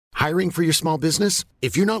Hiring for your small business?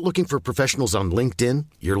 If you're not looking for professionals on LinkedIn,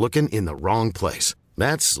 you're looking in the wrong place.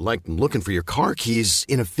 That's like looking for your car keys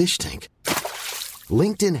in a fish tank.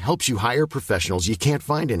 LinkedIn helps you hire professionals you can't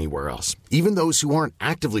find anywhere else, even those who aren't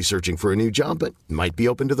actively searching for a new job but might be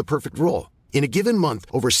open to the perfect role. In a given month,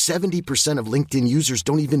 over 70% of LinkedIn users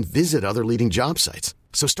don't even visit other leading job sites.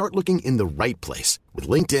 So start looking in the right place. With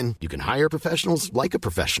LinkedIn, you can hire professionals like a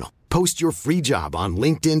professional. Post your free job on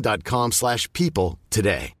linkedin.com/people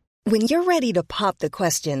today. When you're ready to pop the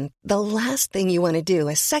question, the last thing you want to do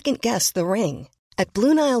is second-guess the ring. At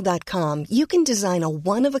BlueNile.com, you can design a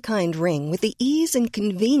one-of-a-kind ring with the ease and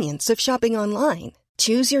convenience of shopping online.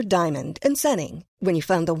 Choose your diamond and setting. When you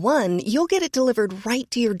find the one, you'll get it delivered right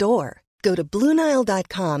to your door. Go to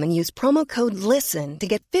BlueNile.com and use promo code LISTEN to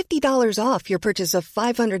get $50 off your purchase of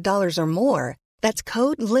 $500 or more. That's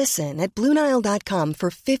code LISTEN at BlueNile.com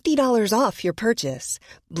for $50 off your purchase.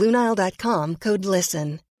 BlueNile.com, code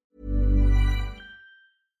LISTEN.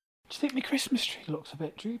 Do you think my Christmas tree looks a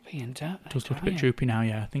bit droopy and dirty? It does look a bit droopy now,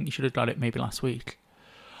 yeah. I think you should have got it maybe last week.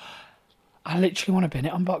 I literally want to bin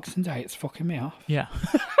it on Boxing Day. It's fucking me off. Yeah.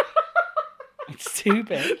 It's too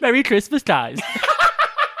big. Merry Christmas, guys.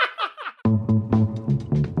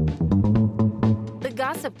 The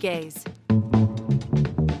Gossip Gaze.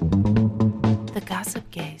 The Gossip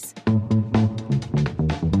Gaze.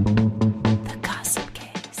 The Gossip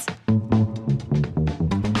Gaze.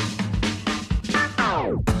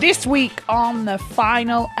 This week on the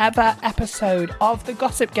final ever episode of The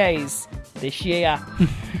Gossip Gaze this year,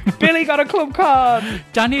 Billy got a club card.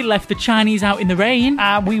 Danny left the Chinese out in the rain.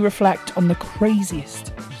 And we reflect on the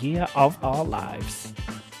craziest year of our lives.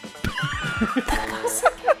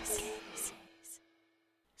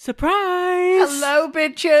 Surprise! Hello,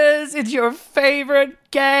 bitches. It's your favourite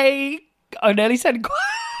gay... I nearly said...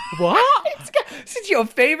 What? It's your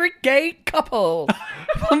favourite gay couple.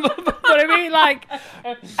 But I mean, like,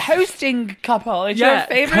 hosting couple. It's your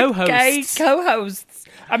favourite gay co-hosts.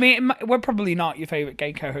 I mean, we're probably not your favourite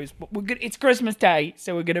gay co-hosts, but it's Christmas Day,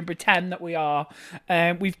 so we're going to pretend that we are.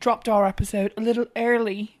 We've dropped our episode a little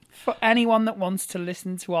early for anyone that wants to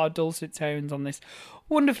listen to our dulcet tones on this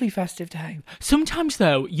wonderfully festive day. Sometimes,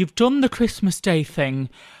 though, you've done the Christmas Day thing,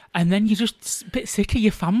 and then you're just a bit sick of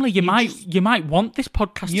your family. You might want this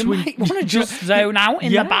podcast you to... might want to just zone out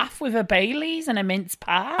in the bath with a Baileys and a mince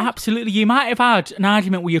pie. Absolutely. You might have had an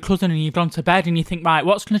argument with your cousin and you've gone to bed and you think, right,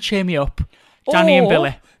 what's going to cheer me up? Danny and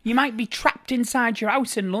Billy. You might be trapped inside your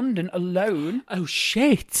house in London alone. Oh,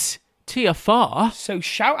 shit. Tier 4. So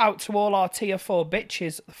shout out to all our Tier 4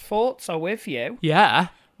 bitches. The thoughts are with you. Yeah.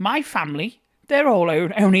 My family... They're all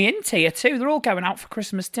only in Tier 2. They're all going out for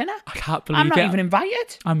Christmas dinner. I can't believe it. I'm not even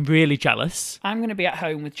invited. I'm really jealous. I'm going to be at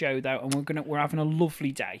home with Joe, though, and we're having a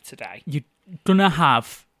lovely day today. You're going to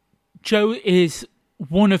have... Joe is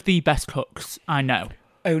one of the best cooks I know.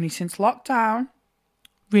 Only since lockdown.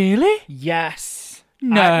 Really? Yes.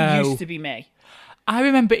 No. It used to be me. I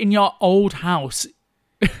remember in your old house,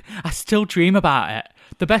 I still dream about it.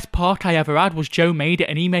 The best pork I ever had was Joe made it,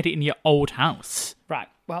 and he made it in your old house. Right.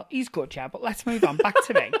 Well, he's good, yeah, but let's move on. Back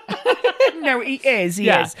to me. No, he is.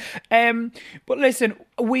 But listen,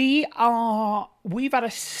 we've had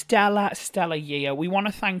a stellar year. We want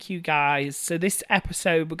to thank you guys. So this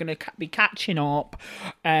episode, we're going to be catching up.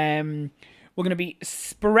 We're going to be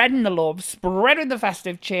spreading the love, spreading the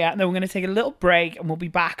festive cheer, and then we're going to take a little break, and we'll be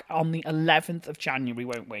back on the 11th of January,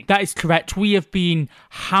 won't we? That is correct. We have been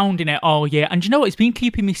hounding it all year. And you know what? It's been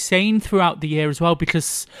keeping me sane throughout the year as well,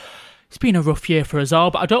 because... it's been a rough year for us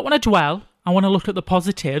all, but I don't want to dwell. I want to look at the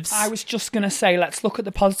positives. I was just going to say, let's look at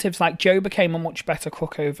the positives. Like, Joe became a much better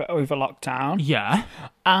cook over lockdown. Yeah.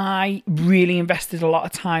 I really invested a lot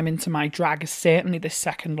of time into my drag, certainly this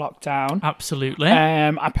second lockdown. Absolutely.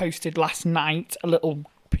 I posted last night a little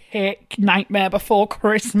pic, Nightmare Before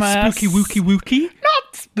Christmas. Spooky wookie wookie.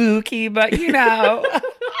 Not spooky, but, you know...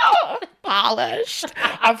 polished.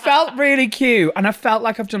 I felt really cute, and I felt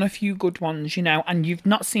like I've done a few good ones, you know, and you've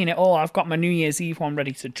not seen it all. I've got my New Year's Eve one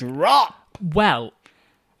ready to drop. Well,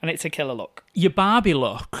 and it's a killer look. Your Barbie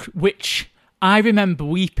look, which I remember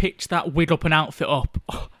we picked that wig up and outfit up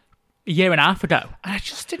a year and a half ago. And I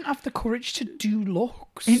just didn't have the courage to do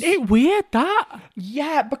looks. Isn't it weird, that?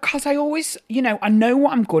 Yeah, because I always, you know, I know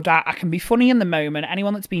what I'm good at. I can be funny in the moment.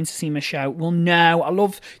 Anyone that's been to see my show will know I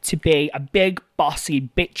love to be a big, bossy,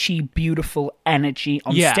 bitchy, beautiful energy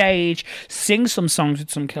on stage, sing some songs with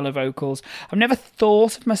some killer vocals. I've never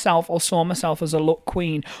thought of myself or saw myself as a look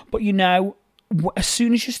queen, but you know, as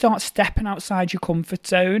soon as you start stepping outside your comfort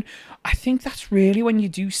zone, I think that's really when you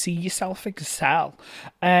do see yourself excel.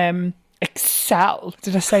 Excel.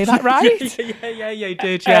 Did I say that right? yeah, you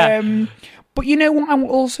did, yeah. But you know what I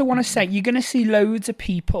also want to say? You're going to see loads of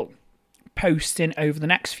people posting over the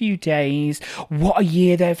next few days what a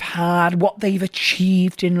year they've had, what they've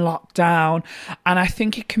achieved in lockdown. And I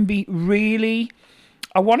think it can be really...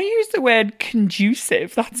 I want to use the word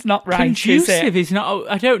conducive. That's not right. Conducive is not...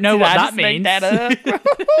 I don't know what that means.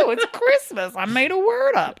 Oh, it's Christmas. I made a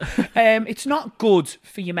word up. It's not good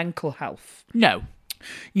for your mental health. No.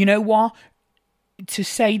 You know what? To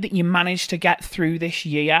say that you managed to get through this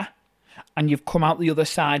year and you've come out the other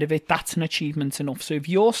side of it, that's an achievement enough. So if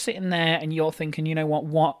you're sitting there and you're thinking, you know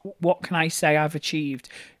what can I say I've achieved?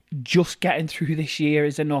 Just getting through this year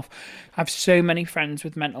is enough. I have so many friends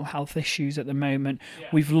with mental health issues at the moment. Yeah.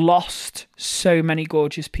 We've lost so many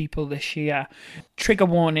gorgeous people this year. Trigger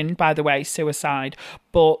warning, by the way, suicide.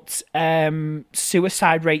 But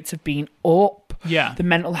suicide rates have been up. Yeah. The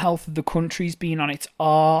mental health of the country's been on its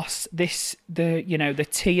arse. The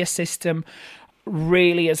tier system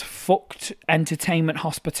really has fucked entertainment,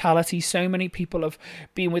 hospitality. So many people have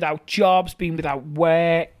been without jobs, been without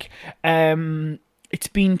work. It's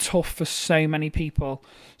been tough for so many people.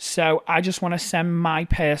 So I just want to send my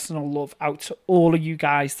personal love out to all of you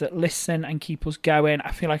guys that listen and keep us going.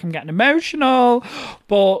 I feel like I'm getting emotional,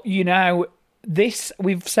 but you know,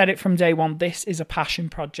 we've said it from day one, this is a passion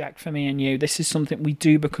project for me and you. This is something we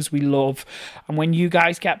do because we love. And when you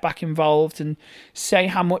guys get back involved and say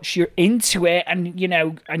how much you're into it and, you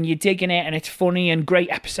know, and you're digging it and it's funny and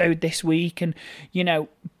great episode this week and, you know,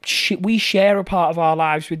 we share a part of our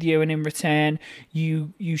lives with you and in return,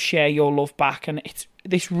 you share your love back. And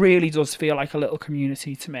this really does feel like a little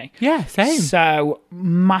community to me. Yeah, same. So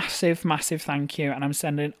massive, massive thank you. And I'm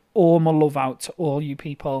sending all my love out to all you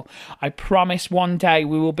people. I promise one day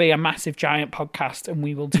we will be a massive giant podcast and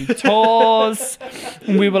we will do tours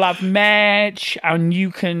and we will have merch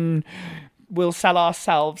and we'll sell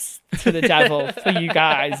ourselves to the devil for you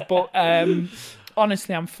guys. But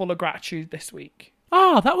honestly, I'm full of gratitude this week.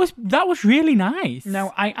 Oh, that was really nice.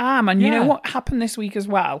 No, I am. And you know what happened this week as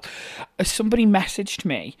well? Somebody messaged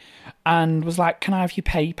me and was like, can I have your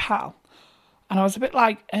PayPal? And I was a bit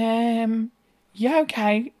like, yeah,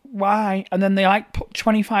 okay. Why? And then they like put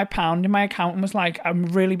 £25 in my account and was like, I'm a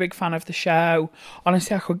really big fan of the show.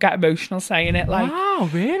 Honestly, I could get emotional saying it. Like, wow,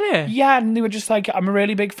 really? Yeah, and they were just like, I'm a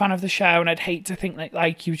really big fan of the show and I'd hate to think that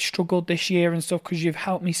like you struggled this year and stuff because you've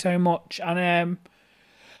helped me so much. And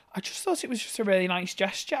I just thought it was just a really nice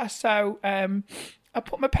gesture. So I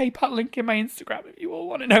put my PayPal link in my Instagram if you all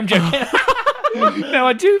want to know. I'm joking. No,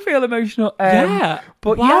 I do feel emotional.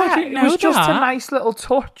 But wow, yeah, it was just a nice little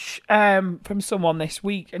touch from someone this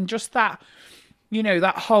week. And just that, you know,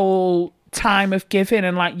 that whole time of giving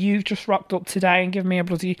and like you've just rocked up today and given me a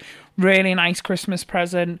bloody really nice Christmas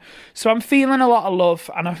present. So I'm feeling a lot of love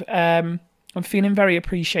and I'm feeling very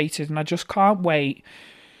appreciated and I just can't wait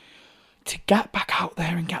to get back out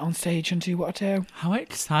there and get on stage and do what I do. How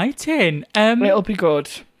exciting. It'll be good.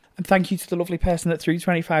 And thank you to the lovely person that threw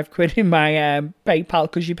 25 quid in my PayPal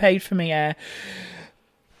because you paid for me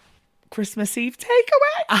Christmas Eve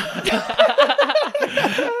takeaway.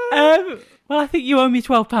 Well, I think you owe me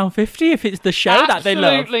 £12.50 if it's the show that they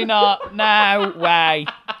love. Absolutely not. No way.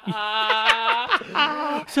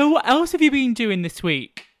 So what else have you been doing this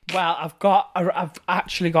week? Well, I've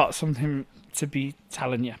actually got something to be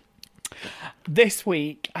telling you. This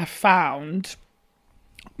week I found...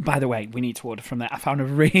 By the way, we need to order from there. I found a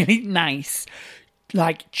really nice,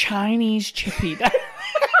 like, Chinese chippy that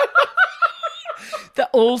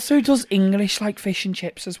also does English, like, fish and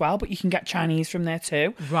chips as well, but you can get Chinese from there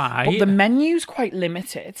too. Right. But the menu's quite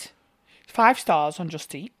limited. 5 stars on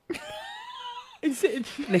Just Eat. Is it?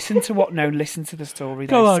 Listen to the story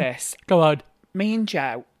though, sis. Go on. Me and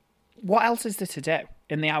Joe, what else is there to do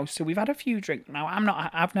in the house? So we've had a few drinks. Now,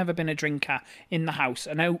 I've never been a drinker in the house.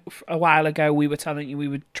 I know a while ago we were telling you we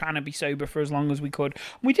were trying to be sober for as long as we could.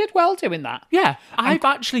 We did well doing that. Yeah, I've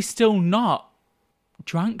actually still not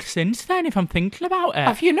drank since then, if I'm thinking about it.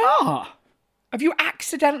 Have you not? Have you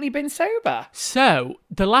accidentally been sober? So,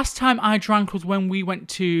 the last time I drank was when we went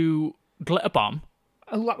to Glitter Bomb.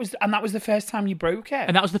 Oh, that was the first time you broke it?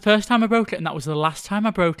 And that was the first time I broke it, and that was the last time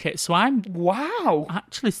I broke it. So I'm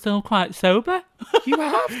actually still quite sober. You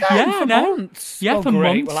have then for months? Yeah, for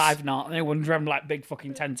months. Well, I've not. No wonder I'm like big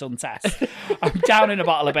fucking 10-ton test. I'm down in a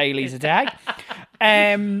bottle of Baileys a day.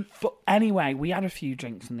 But anyway, we had a few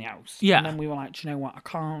drinks in the house. Yeah. And then we were like, do you know what? I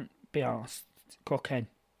can't be arsed cooking.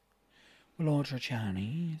 We'll order a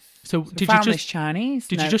Chinese. So did you just Chinese?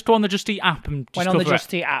 Did you just go on the Just Eat app and just went on the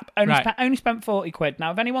Just Eat app? Only spent 40 quid.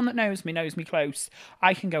 Now, if anyone that knows me close,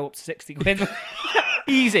 I can go up to 60 quid.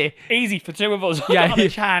 Easy for two of us. Yeah, on the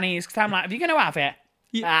Chinese. Because I'm like, if you're going to have it,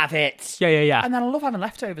 Have it. Yeah. And then I love having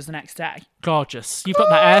leftovers the next day. Gorgeous. You've got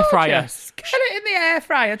that air fryer. Gorgeous. Get it in the air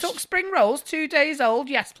fryer. Took spring rolls, 2 days old.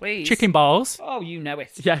 Yes, please. Chicken balls. Oh, you know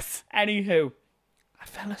it. Yes. Anywho, I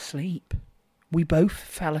fell asleep. We both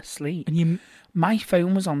fell asleep. And my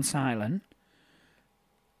phone was on silent.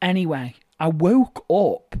 Anyway, I woke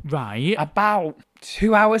up right about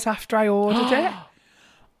 2 hours after I ordered it.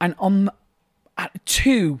 And at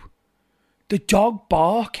 2, the dog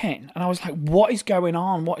barking. And I was like, what is going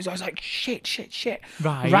on? I was like, shit.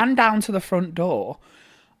 Right. Ran down to the front door.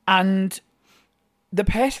 And the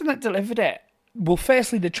person that delivered it, well,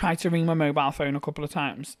 firstly, they tried to ring my mobile phone a couple of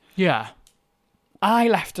times. Yeah. I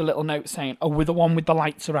left a little note saying, oh, we're the one with the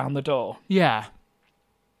lights around the door. Yeah.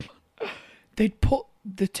 They'd put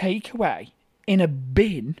the takeaway in a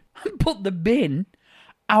bin and put the bin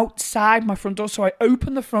outside my front door. So I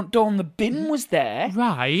opened the front door and the bin was there.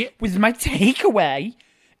 Right. With my takeaway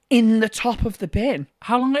in the top of the bin.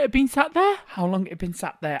 How long had it been sat there? How long it had been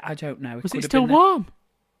sat there, I don't know. Was it still warm?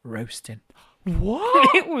 Roasting.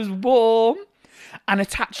 What? It was warm. And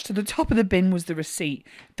attached to the top of the bin was the receipt.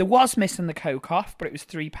 There was missing the Coke off, but it was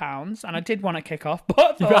 £3. And I did want to kick off, but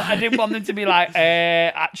I thought I didn't want them to be like,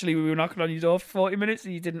 actually, we were knocking on your door for 40 minutes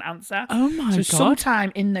and you didn't answer. Oh my God. So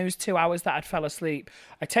sometime in those 2 hours that I'd fell asleep,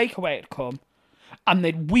 a takeaway had come and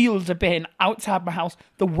they'd wheeled a bin outside my house.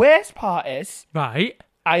 The worst part is, right,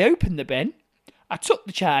 I opened the bin, I took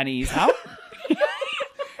the Chinese out.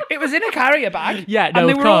 It was in a carrier bag. Yeah, no, and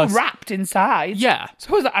they of were all course. wrapped inside. Yeah. So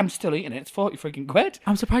I was like, I'm still eating it. It's 40 freaking quid.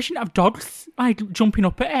 I'm surprised you didn't have dogs like jumping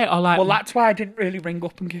up at it or like. Well, that's why I didn't really ring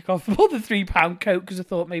up and kick off for the £3 Coke because I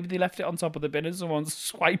thought maybe they left it on top of the bin and someone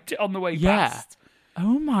swiped it on the way past.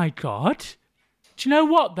 Oh my God. Do you know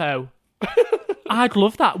what though? I'd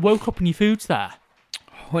love that. Woke up and your food's there.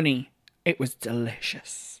 Honey, it was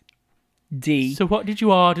delicious. So what did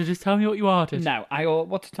you order? Just tell me what you ordered. No,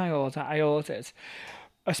 what did I order? I ordered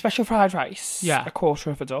a special fried rice. Yeah. A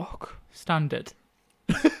quarter of a duck. Standard.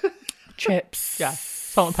 Chips. Yeah.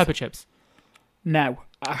 Salt and pepper chips. No,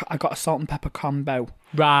 I got a salt and pepper combo.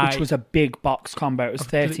 Right. Which was a big box combo. It was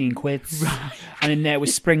 13 quid. Right. And in there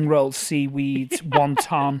was spring rolls, seaweed,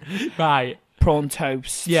 wonton, Right. prawn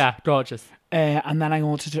toast. Yeah, gorgeous. And then I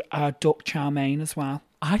ordered a duck chow mein as well.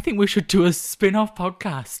 I think we should do a spin-off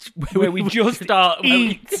podcast Where we just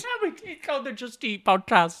eat. It's called the Just Eat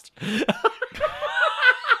podcast.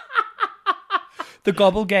 The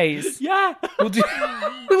gobble gaze. Yeah. We'll do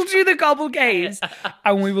the gobble gaze,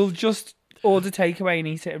 and we will just order takeaway and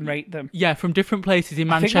eat it and rate them. Yeah, from different places in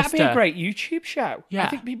Manchester. I think that'd be a great YouTube show. Yeah. I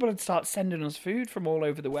think people would start sending us food from all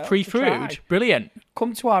over the world. Free to food. try. Brilliant.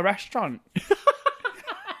 Come to our restaurant.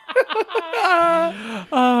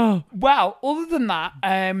 Oh. Well, other than that,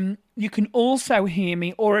 you can also hear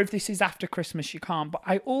me, or if this is after Christmas, you can't, but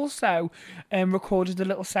I also recorded a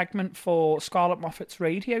little segment for Scarlett Moffat's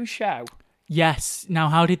radio show. Yes. Now,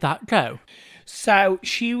 how did that go? So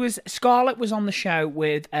Scarlett was on the show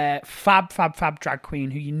with a fab drag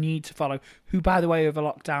queen who you need to follow, who, by the way, over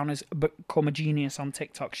lockdown has become a genius on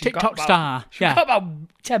TikTok. She's TikTok got star. She's got about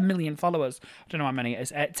 10 million followers. I don't know how many it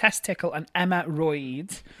is. Tess Tickle and Emma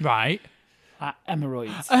Royd. Right.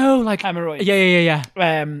 Hemorrhoids. Oh, like... Hemorrhoids. Yeah.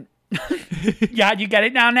 Yeah, you get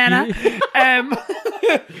it now, Nana.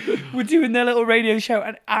 We're doing their little radio show,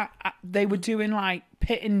 and they were doing like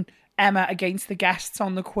pitting Emma against the guests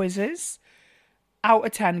on the quizzes. Out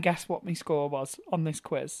of 10, guess what my score was on this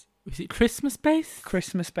quiz? Was it Christmas-based?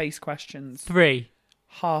 Christmas-based questions. 3.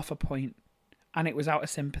 Half a point. And it was out of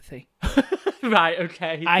sympathy. Right,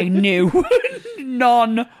 okay. I knew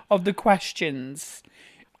none of the questions.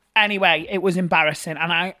 Anyway, it was embarrassing.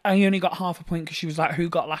 And I only got half a point because she was like, who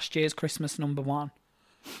got last year's Christmas number 1?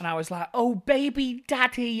 And I was like, oh, baby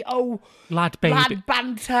daddy, oh, Lad baby. lad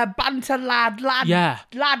banter, lad, Yeah.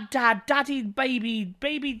 lad dad, daddy baby,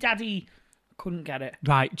 baby daddy. Couldn't get it.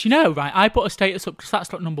 Right. Do you know, right, I put a status up because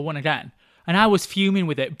that's like number 1 again. And I was fuming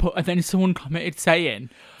with it, but then someone commented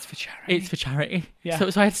saying... It's for charity. It's for charity. Yeah.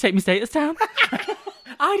 So I had to take my status down.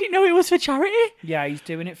 I didn't know it was for charity. Yeah, he's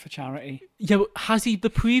doing it for charity. Yeah, but has he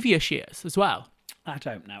the previous years as well? I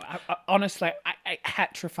don't know. Honestly, it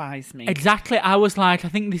petrifies me. Exactly. I was like, I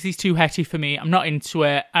think this is too hetty for me. I'm not into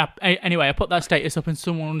it. Anyway, I put that status up and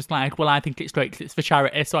someone was like, well, I think it's great because it's for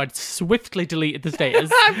charity. So I swiftly deleted the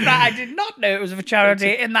status. I did not know it was for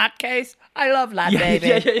charity in that case. I love Lad Baby.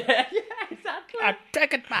 Yeah, exactly. I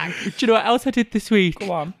take it back. Do you know what else I did this week?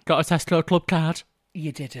 Go on. Got a Tesco club card.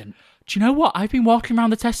 You didn't. Do you know what? I've been walking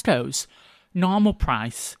around the Tesco's, normal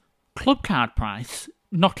price, club card price,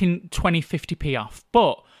 knocking 20-50p off.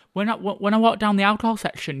 But when I walked down the alcohol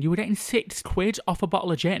section, you were getting £6 off a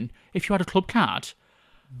bottle of gin if you had a club card.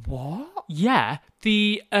 What? Yeah,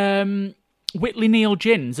 the Whitley Neal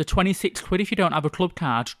gins are 26 quid if you don't have a club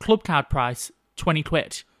card. Club card price, 20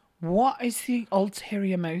 quid. What is the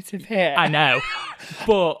ulterior motive here? I know,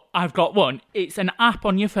 but I've got one. It's an app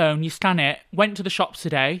on your phone. You scan it. Went to the shops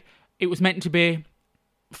today. It was meant to be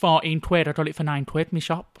 14 quid. I got it for 9 quid, my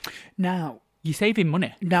shop. Now, you're saving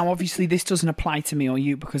money. Now, obviously, this doesn't apply to me or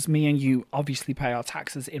you because me and you obviously pay our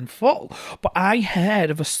taxes in full. But I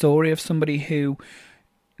heard of a story of somebody who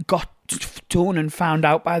got done and found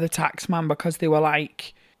out by the tax man because they were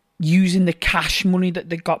like using the cash money that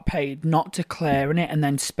they got paid, not declaring it and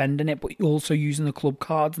then spending it, but also using the club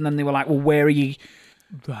cards. And then they were like, well, where are you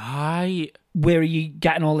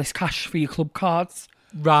getting all this cash for your club cards?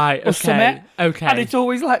 Right, okay. And it's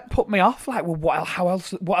always like put me off, like, well, what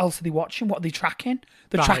else are they watching? What are they tracking?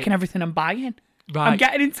 They're tracking everything I'm buying. Right. I'm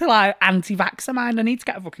getting into like anti-vaxxer mind. I need to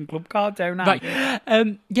get a fucking club card, don't I? Right.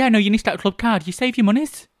 Yeah, no, you need to get a club card. You save your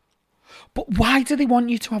monies. But why do they want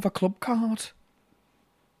you to have a club card?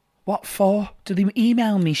 What for? Do they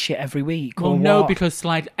email me shit every week? Well, or no, what? because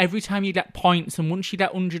like every time you get points, and once you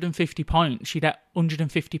get 150 points, you get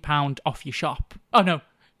 £150 off your shop. Oh no,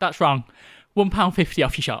 that's wrong. £1.50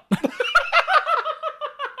 off your shop.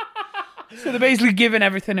 So they're basically giving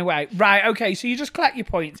everything away. Right, okay, so you just collect your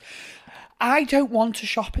points. I don't want to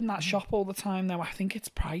shop in that shop all the time, though. I think it's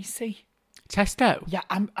pricey. Testo? Yeah,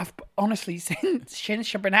 I've honestly, since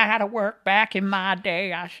I've been out of work back in my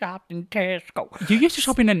day, I shopped in Tesco. You used to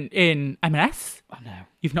shop in M&S? I know.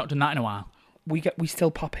 You've not done that in a while. We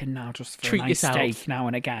still pop in now just for Treat a nice yourself. steak now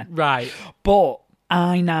and again. Right. But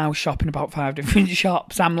I now shop in about 5 different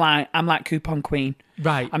shops. I'm like coupon queen.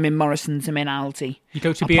 Right. I'm in Morrison's, I'm in Aldi. You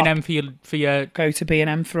go to B&M for your... Go to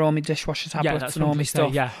B&M for all my dishwasher tablets and all my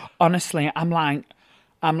stuff. Yeah. Honestly, I'm like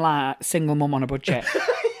single mum on a budget.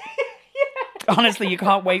 Honestly, you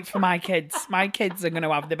can't wait for my kids. My kids are going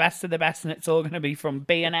to have the best of the best, and it's all going to be from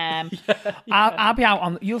B&M. I'll be out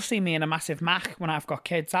on... You'll see me in a massive Mac when I've got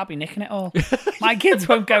kids. I'll be nicking it all. My kids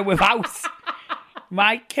won't go without.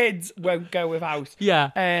 My kids won't go without.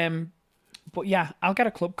 Yeah. But yeah, I'll get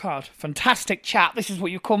a club card. Fantastic chat. This is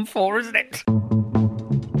what you come for, isn't it?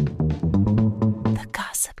 The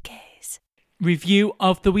Gossip Gaze. Review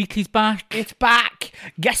of the week is back. It's back.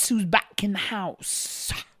 Guess who's back in the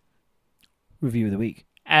house? Review of the week.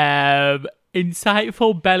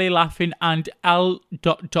 Insightful, belly laughing, and L...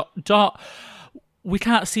 We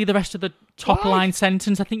can't see the rest of the top line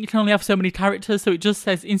sentence. I think you can only have so many characters, so it just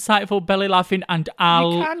says insightful, belly laughing, and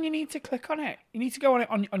Al. You need to click on it. You need to go on it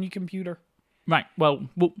on your computer. Right. Well,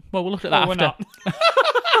 we'll look at that We're after. not.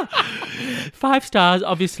 5 stars,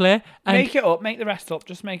 obviously. And make it up. Make the rest up.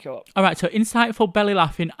 Just make it up. all right. So insightful, belly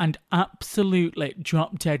laughing, and absolutely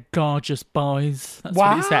drop dead gorgeous boys. That's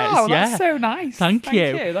what it says. Wow, Yeah. that's so nice. Thank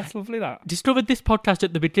you. That's lovely. That. Discovered this podcast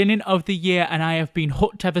at the beginning of the year, and I have been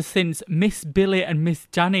hooked ever since. Miss Billy and Miss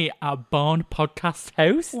Danny are born podcast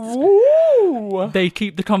hosts. Ooh. They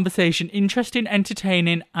keep the conversation interesting,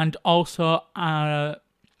 entertaining, and also at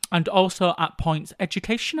points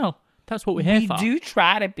educational. That's what we're here for. We do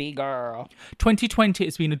try to be, girl. 2020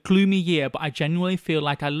 has been a gloomy year, but I genuinely feel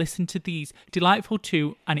like I listen to these delightful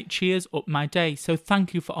too, and it cheers up my day. So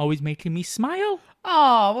thank you for always making me smile.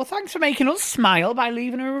 Oh, well, thanks for making us smile by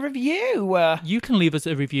leaving a review. You can leave us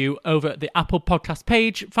a review over at the Apple Podcast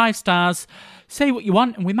page, 5 stars. Say what you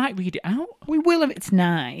want, and we might read it out. We will if it's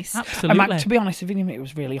nice. Absolutely. To be honest, if it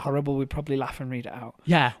was really horrible, we'd probably laugh and read it out.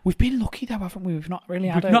 Yeah. We've been lucky, though, haven't we? We've not really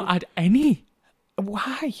had We've not had any.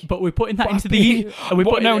 Why? But we're putting that into the...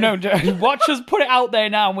 Watch us put it out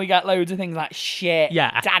there now and we get loads of things like, shit,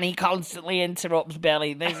 Yeah. Danny constantly interrupts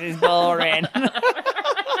Billy. This is boring.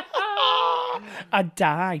 I'd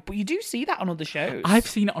die. But you do see that on other shows. I've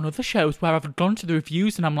seen it on other shows where I've gone to the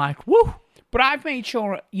reviews and I'm like, woo. But I've made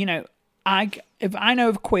sure, if I know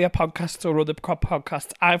of queer podcasts or other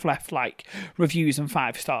podcasts, I've left like reviews and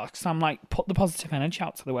 5 stars. Because I'm like, put the positive energy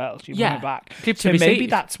out to the world. You bring it back. Give to so receive. Maybe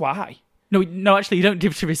that's why. No, actually, you don't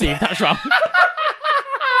give to receive. That's wrong.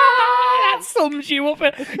 That sums you up.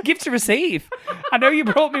 Give to receive. I know you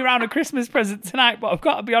brought me around a Christmas present tonight, but I've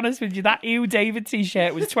got to be honest with you, that Ew David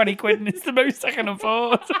t-shirt was 20 quid and it's the most I can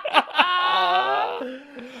afford.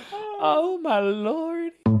 Oh, my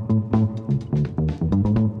Lord.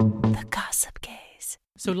 The Gossip Gaze.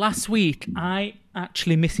 So last week, I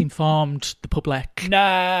actually misinformed the public.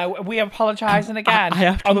 No, we're apologising again. I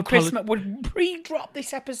have to on Christmas. We pre-dropped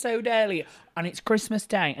this episode earlier, and it's Christmas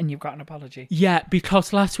Day, and you've got an apology. Yeah,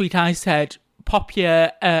 because last week I said, pop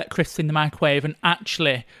your crisps in the microwave, and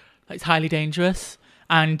actually, it's highly dangerous.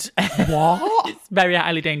 And What? It's very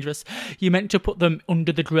highly dangerous. You're meant to put them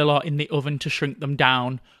under the grill or in the oven to shrink them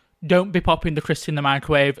down Don't be popping the crisps in the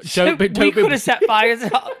microwave. We could have set fire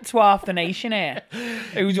to half the nation here.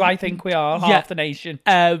 Who do I think we are? Half the nation.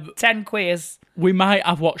 10 queers. We might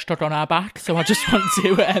have watchdog on our back, so I just want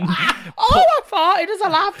to... I farted as I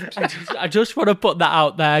laughed. I just want to put that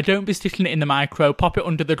out there. Don't be sticking it in the micro. Pop it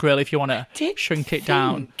under the grill if you want to shrink it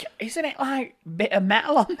down. Isn't it like a bit of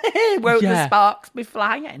metal on there? Won't the sparks be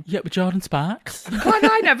flying? Yeah, with Jordan Sparks. God,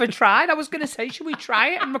 I never tried. I was going to say, should we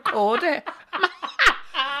try it and record it?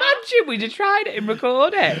 Imagine we'd have tried it and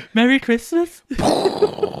record it. Merry Christmas.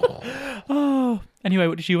 Anyway,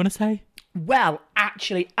 what did you want to say? Well,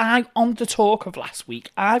 actually, on the talk of last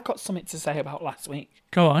week, I've got something to say about last week.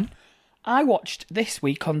 Go on. I watched this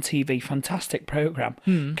week on TV, fantastic programme,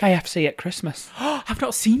 KFC at Christmas. I've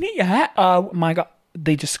not seen it yet. Oh my God.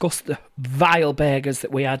 They discussed the vile burgers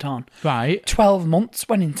that we had on. Right. 12 months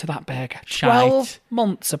went into that burger. Shite. 12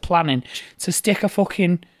 months of planning to stick a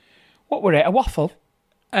fucking, what were it, a waffle?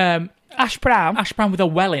 Ash brown with a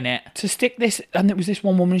well in it. To stick this, and there was this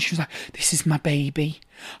one woman, she was like, this is my baby.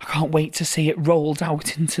 I can't wait to see it rolled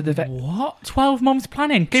out into the... What? 12 months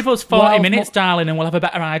planning? Give us 40 minutes, darling, and we'll have a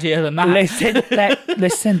better idea than that.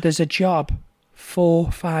 Listen, there's a job.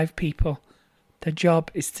 4-5 people. The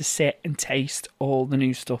job is to sit and taste all the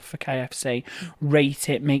new stuff for KFC, rate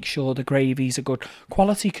it, make sure the gravies are good.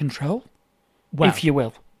 Quality control, if you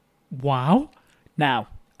will. Wow. Now...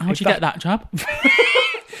 How'd you get that job?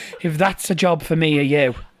 If that's a job for me or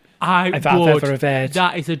you, I've ever heard.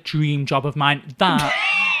 That is a dream job of mine.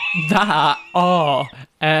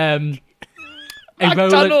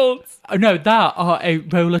 McDonald's. A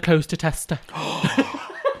roller coaster tester.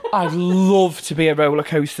 I'd love to be a roller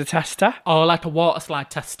coaster tester. Or like a water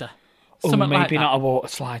slide tester. Something maybe like that. not a water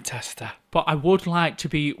slide tester. But I would like to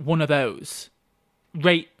be one of those.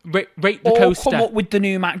 Rate the or coaster. Come up with the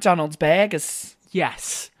new McDonald's burgers.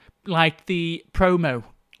 Yes. Like the promo.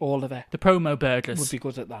 All of it. The promo burgers. Would be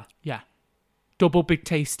good at that. Yeah. Double big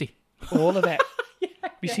tasty. All of it.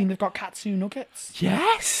 Have you seen they've got katsu nuggets?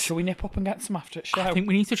 Yes. Shall we nip up and get some after the show? I think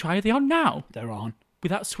we need to try. Are they on now? They're on.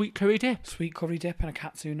 With that sweet curry dip. Sweet curry dip and a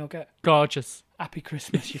katsu nugget. Gorgeous. Happy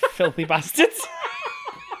Christmas, you filthy bastards.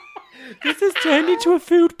 This has turned into a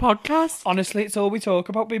food podcast. Honestly, it's all we talk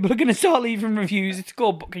about. People are going to start leaving reviews. It's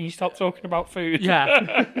good, but can you stop talking about food?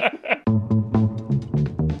 Yeah.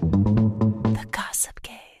 The Gossip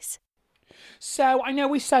Gaze. So, I know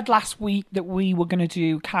we said last week that we were going to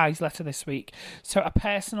do Kai's letter this week. So, a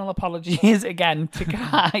personal apology is again to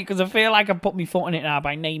Kai, because I feel like I've put my foot in it now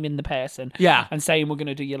by naming the person. Yeah. And saying we're going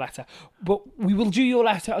to do your letter. But we will do your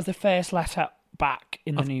letter as the first letter back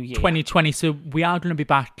in the new year. 2020. So, we are going to be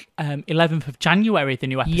back 11th of January, the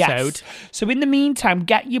new episode. Yes. So, in the meantime,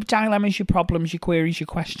 get your dilemmas, your problems, your queries, your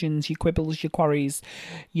questions, your quibbles, your quarries,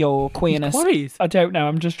 your queerness. Quarries? I don't know.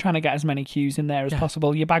 I'm just trying to get as many cues in there as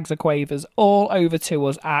possible. Your bags of quavers all over to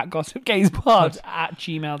us at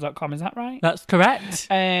gossipgazepod@gmail.com. Is that right? That's correct.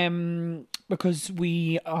 Because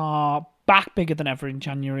we are back bigger than ever in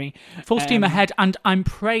January. Full steam ahead. And I'm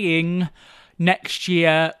praying next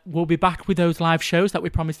year we'll be back with those live shows that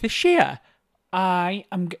we promised this year.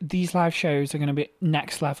 These live shows are going to be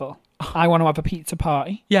next level. I want to have a pizza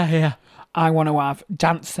party. Yeah. I want to have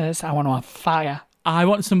dancers. I want to have fire. I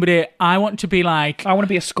want to be like... I want to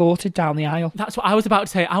be escorted down the aisle. That's what I was about to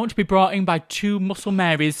say. I want to be brought in by 2 Muscle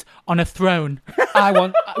Marys on a throne.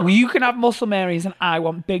 You can have Muscle Marys, and I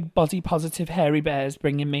want big body positive hairy bears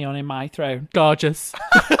bringing me on in my throne. Gorgeous.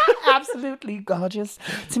 Absolutely gorgeous.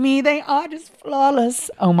 To me, they are just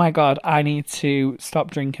flawless. Oh my God, I need to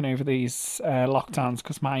stop drinking over these lockdowns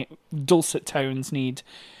because my dulcet tones need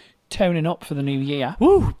toning up for the new year.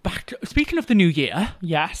 Ooh, speaking of the new year.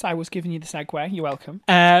 Yes, I was giving you the segue. You're welcome.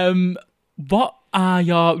 What are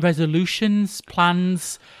your resolutions,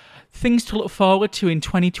 plans, things to look forward to in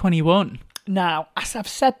 2021? Now, as I've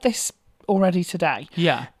said this already today.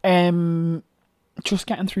 Yeah. Just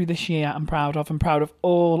getting through this year, I'm proud of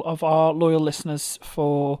all of our loyal listeners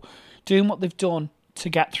for doing what they've done to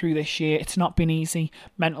get through this year. It's not been easy.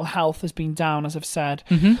 Mental health has been down, as I've said.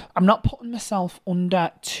 Mm-hmm. I'm not putting myself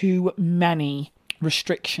under too many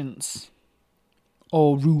restrictions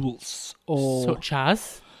or rules. Or such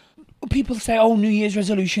as? People say, New Year's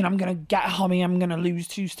resolution, I'm going to get a hobby, I'm going to lose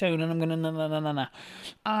 2 stone, and I'm going to no.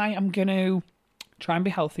 I am going to try and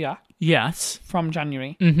be healthier. Yes. From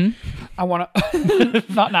January. Mm-hmm. I want to...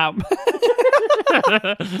 Not now.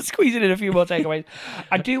 Squeezing in a few more takeaways.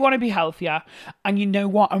 I do want to be healthier. And you know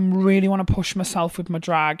what? I really want to push myself with my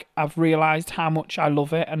drag. I've realised how much I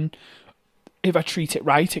love it. And if I treat it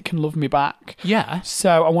right, it can love me back. Yeah.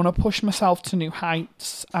 So I want to push myself to new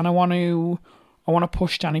heights. And I want to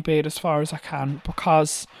push Danny Beard as far as I can.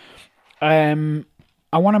 Because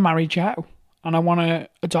I want to marry Joe. And I want to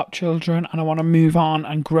adopt children, and I want to move on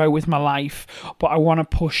and grow with my life. But I want to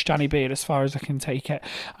push Danny Beard as far as I can take it.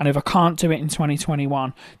 And if I can't do it in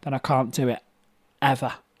 2021, then I can't do it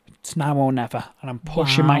ever. It's now or never. And I'm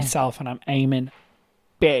pushing myself, and I'm aiming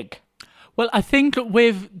big. Well, I think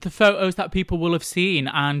with the photos that people will have seen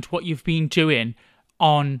and what you've been doing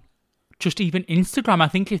on just even Instagram, I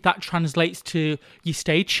think if that translates to your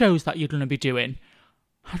stage shows that you're going to be doing,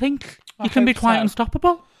 I think you can be quite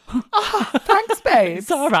unstoppable. Oh, thanks, babe.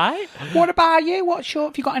 It's all right. What about you?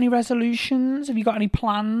 Have you got any resolutions? Have you got any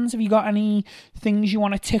plans? Have you got any things you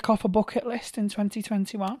want to tick off a bucket list in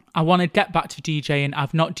 2021? I want to get back to DJing.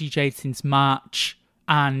 I've not DJed since March,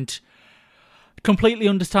 and completely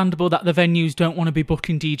understandable that the venues don't want to be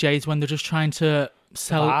booking DJs when they're just trying to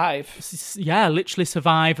survive. Yeah, literally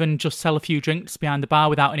survive and just sell a few drinks behind the bar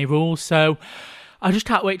without any rules. So I just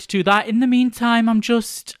can't wait to do that. In the meantime, I'm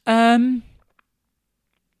just...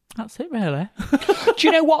 That's it, really. Do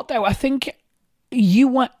you know what, though? I think you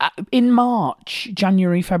were in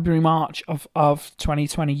January, February, March of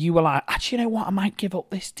 2020. You were like, actually, you know what? I might give up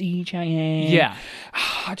this DJing. Yeah.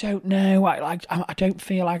 I don't know. I don't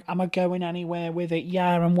feel like am I going anywhere with it?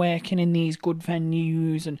 Yeah, I'm working in these good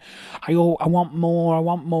venues, and I want more. I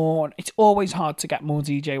want more. It's always hard to get more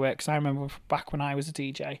DJ work because I remember back when I was a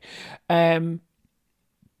DJ.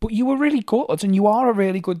 But you were really good, and you are a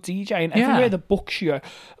really good DJ. And everywhere that books you,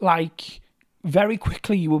 like, very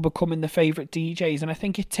quickly you were becoming the favourite DJs. And I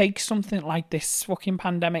think it takes something like this fucking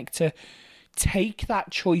pandemic to take that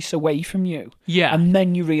choice away from you. Yeah. And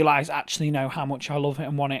then you realise, actually, no, how much I love it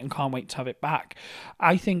and want it and can't wait to have it back.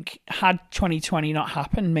 I think had 2020 not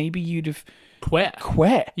happened, maybe you'd have quit.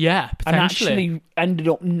 Yeah, potentially. And actually ended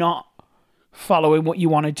up not following what you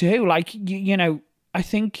want to do. Like, you know... I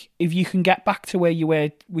think if you can get back to where you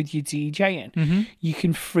were with your DJing, you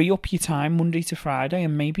can free up your time Monday to Friday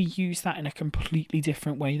and maybe use that in a completely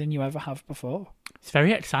different way than you ever have before. It's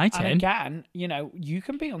very exciting. And again, you know, you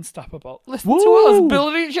can be unstoppable. Listen to us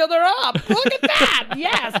build each other up. Look at that.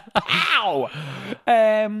 Yes. Pow.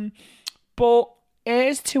 But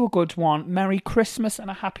here's to a good one. Merry Christmas and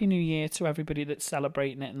a Happy New Year to everybody that's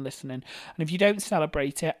celebrating it and listening. And if you don't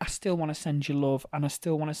celebrate it, I still want to send you love and I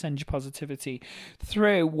still want to send you positivity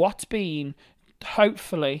through what's been,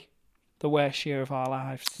 hopefully, the worst year of our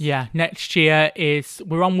lives. Yeah, next year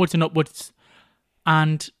we're onwards and upwards,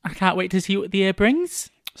 and I can't wait to see what the year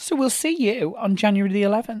brings. So we'll see you on January the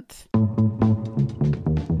 11th.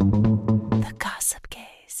 The Gossip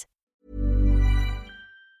Gaze.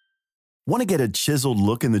 Want to get a chiseled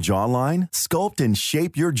look in the jawline? Sculpt and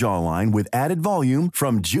shape your jawline with added volume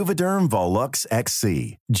from Juvederm Volux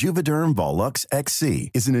XC. Juvederm Volux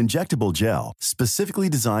XC is an injectable gel specifically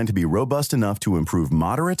designed to be robust enough to improve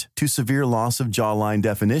moderate to severe loss of jawline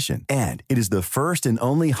definition. And it is the first and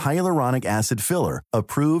only hyaluronic acid filler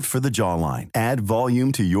approved for the jawline. Add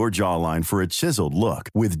volume to your jawline for a chiseled look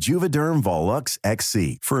with Juvederm Volux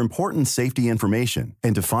XC. For important safety information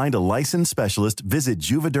and to find a licensed specialist, visit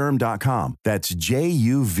juvederm.com. That's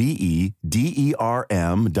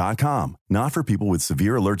JUVEDERM.com. Not for people with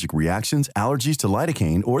severe allergic reactions, allergies to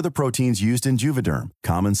lidocaine, or the proteins used in Juvederm.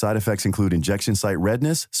 Common side effects include injection site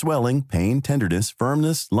redness, swelling, pain, tenderness,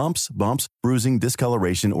 firmness, lumps, bumps, bruising,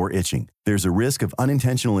 discoloration, or itching. There's a risk of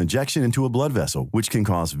unintentional injection into a blood vessel, which can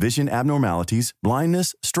cause vision abnormalities,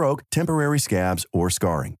 blindness, stroke, temporary scabs, or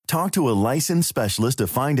scarring. Talk to a licensed specialist to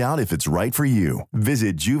find out if it's right for you.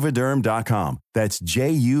 Visit Juvederm.com. That's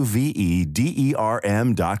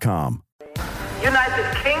JUVEDERM.com.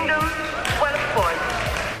 United Kingdom, 12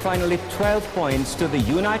 points. Finally, 12 points to the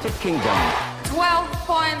United Kingdom. 12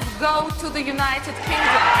 points go to the United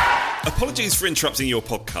Kingdom. Apologies for interrupting your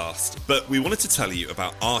podcast, but we wanted to tell you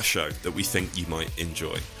about our show that we think you might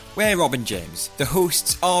enjoy. We're Rob and James, the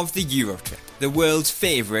hosts of the Eurotrip, the world's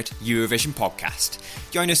favourite Eurovision podcast.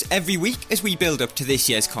 Join us every week as we build up to this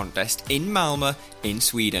year's contest in Malmö, in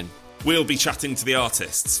Sweden. We'll be chatting to the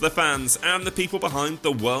artists, the fans, and the people behind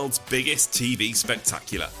the world's biggest TV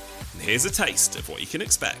spectacular. And here's a taste of what you can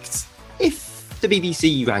expect. If the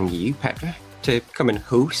BBC rang you, Petra, to come and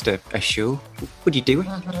host a show, would you do it?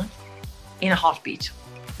 In a heartbeat.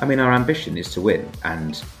 I mean, our ambition is to win,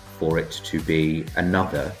 and for it to be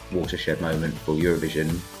another watershed moment for Eurovision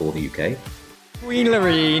for the UK. Queen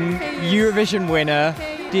Loreen, Eurovision winner.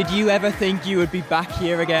 Did you ever think you would be back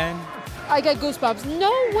here again? I get goosebumps.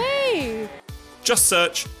 No way! Just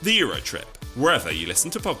search The Eurotrip wherever you listen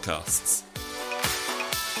to podcasts.